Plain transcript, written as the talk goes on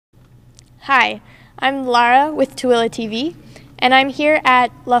Hi, I'm Lara with TooeleTV, and I'm here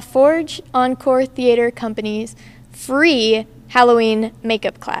at LaForge Encore Theater Company's free Halloween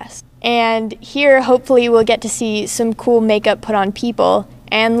makeup class. And here, hopefully, we'll get to see some cool makeup put on people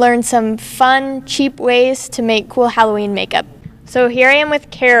and learn some fun, cheap ways to make cool Halloween makeup. So here I am with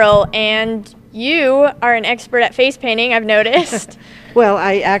Carol, and you are an expert at face painting, I've noticed. Well,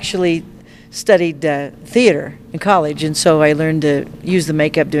 I actually studied theater in college, and so I learned to use the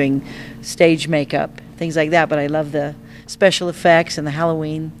makeup doing stage makeup, things like that, but I love the special effects and the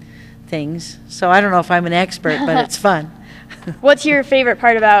Halloween things. So I don't know if I'm an expert, but it's fun. What's your favorite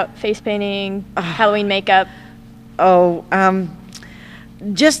part about face painting, Halloween makeup?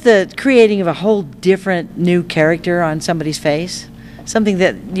 Just the creating of a whole different new character on somebody's face, something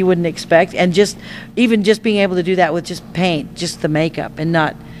that you wouldn't expect, and even just being able to do that with just paint, just the makeup, and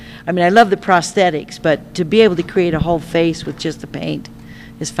not, I mean, I love the prosthetics, but to be able to create a whole face with just the paint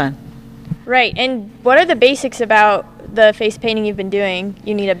is fun. Right, and what are the basics about the face painting you've been doing?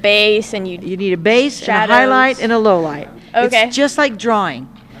 You need a base, and you need a base, shadows. And a highlight, and a low light. Okay. It's just like drawing.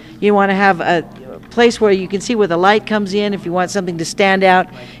 You want to have a place where you can see where the light comes in. If you want something to stand out,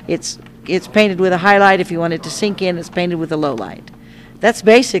 it's painted with a highlight. If you want it to sink in, it's painted with a low light. That's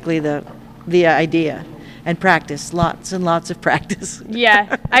basically the idea. And practice, lots and lots of practice.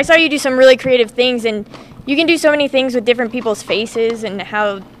 Yeah, I saw you do some really creative things, and you can do so many things with different people's faces and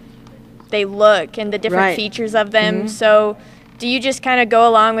how they look and the different features of them. Mm-hmm. So do you just kind of go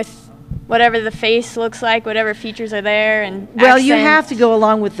along with whatever the face looks like, whatever features are there, and well, you have to go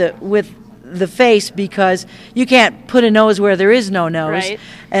along with the face, because you can't put a nose where there is no nose.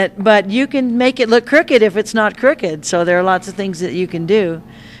 Right. But you can make it look crooked if it's not crooked. So there are lots of things that you can do.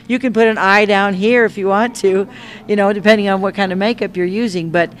 You can put an eye down here if you want to, you know, depending on what kind of makeup you're using.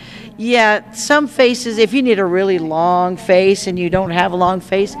 But yeah, some faces, if you need a really long face and you don't have a long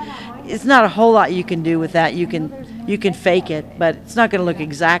face, it's not a whole lot you can do with that. You can fake it, but it's not going to look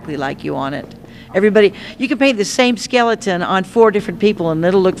exactly like you on it. You can paint the same skeleton on 4 different people, and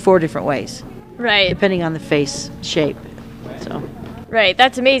it'll look 4 different ways. Right. Depending on the face shape. So. Right.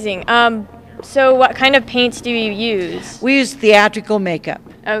 That's amazing. So what kind of paints do you use? We use theatrical makeup.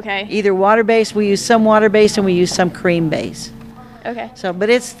 Okay. Either water-based, we use some water-based, and we use some cream-based. Okay. So, but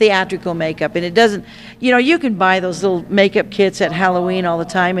it's theatrical makeup, and it doesn't, you know, you can buy those little makeup kits at Halloween all the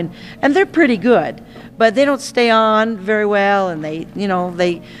time, and they're pretty good, but they don't stay on very well, and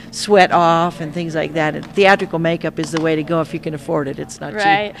they sweat off and things like that. And theatrical makeup is the way to go if you can afford it. It's not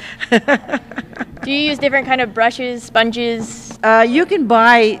cheap. Do you use different kind of brushes, sponges? You can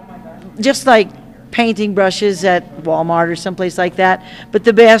buy just like painting brushes at Walmart or someplace like that, but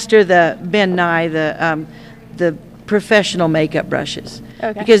the best are the Ben Nye, the professional makeup brushes.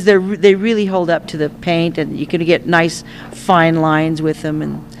 Okay. Because they really hold up to the paint, and you can get nice fine lines with them,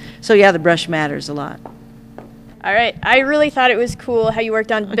 and so yeah, the brush matters a lot. All right, I really thought it was cool how you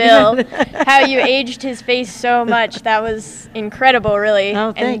worked on Bill, how you aged his face so much. That was incredible, really.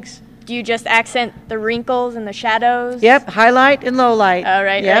 Oh, thanks. And do you just accent the wrinkles and the shadows? Yep, highlight and low light. All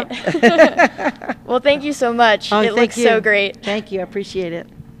right, yep. Right. Well, thank you so much. Oh, it looks so great. Thank you, I appreciate it.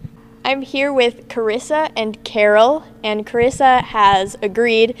 I'm here with Carissa and Carol, and Carissa has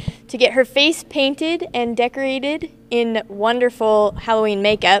agreed to get her face painted and decorated in wonderful Halloween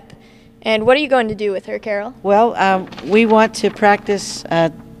makeup. And what are you going to do with her, Carol? Well, we want to practice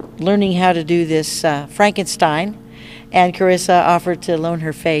learning how to do this Frankenstein, and Carissa offered to loan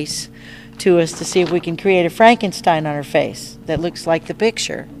her face to us to see if we can create a Frankenstein on her face that looks like the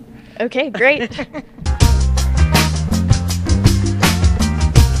picture. Okay, great.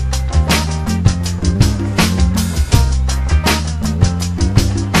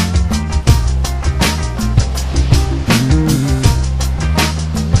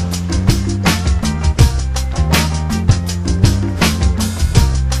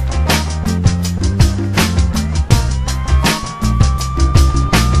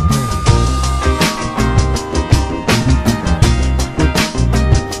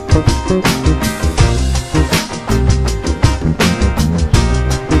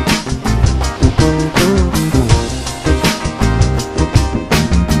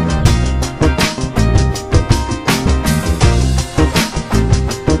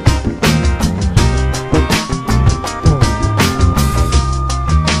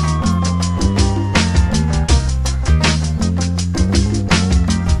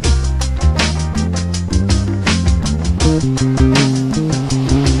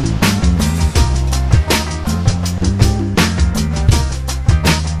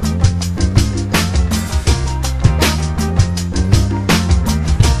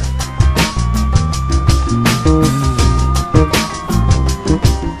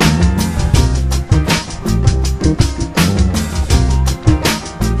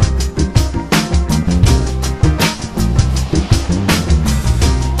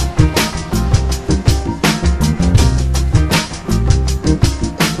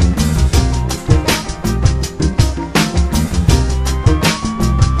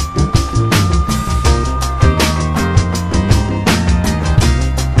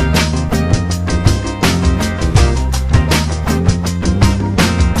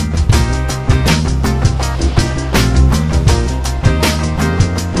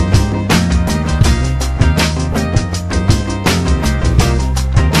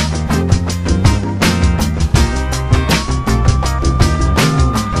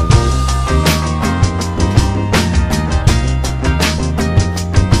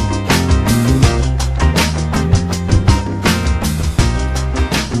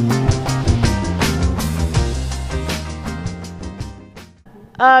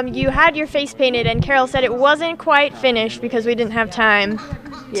 You had your face painted, and Carol said it wasn't quite finished because we didn't have time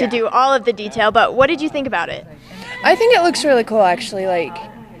to do all of the detail, but what did you think about it? I think it looks really cool, actually. Like,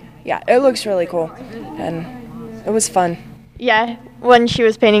 yeah, it looks really cool, and it was fun. Yeah, when she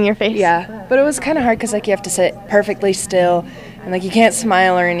was painting your face? Yeah, but it was kind of hard because, like, you have to sit perfectly still, and, like, you can't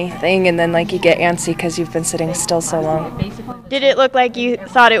smile or anything, and then, like, you get antsy because you've been sitting still so long. Did it look like you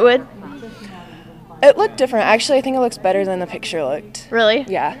thought it would? It looked different. Actually, I think it looks better than the picture looked. Really?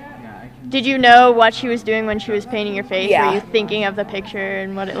 Yeah. Did you know what she was doing when she was painting your face? Yeah. Were you thinking of the picture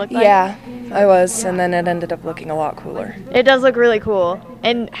and what it looked like? Yeah, I was, and then it ended up looking a lot cooler. It does look really cool.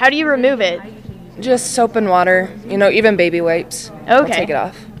 And how do you remove it? Just soap and water, you know, even baby wipes. Okay. I'll take it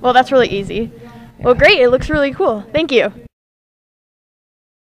off. Well, that's really easy. Well, great. It looks really cool. Thank you.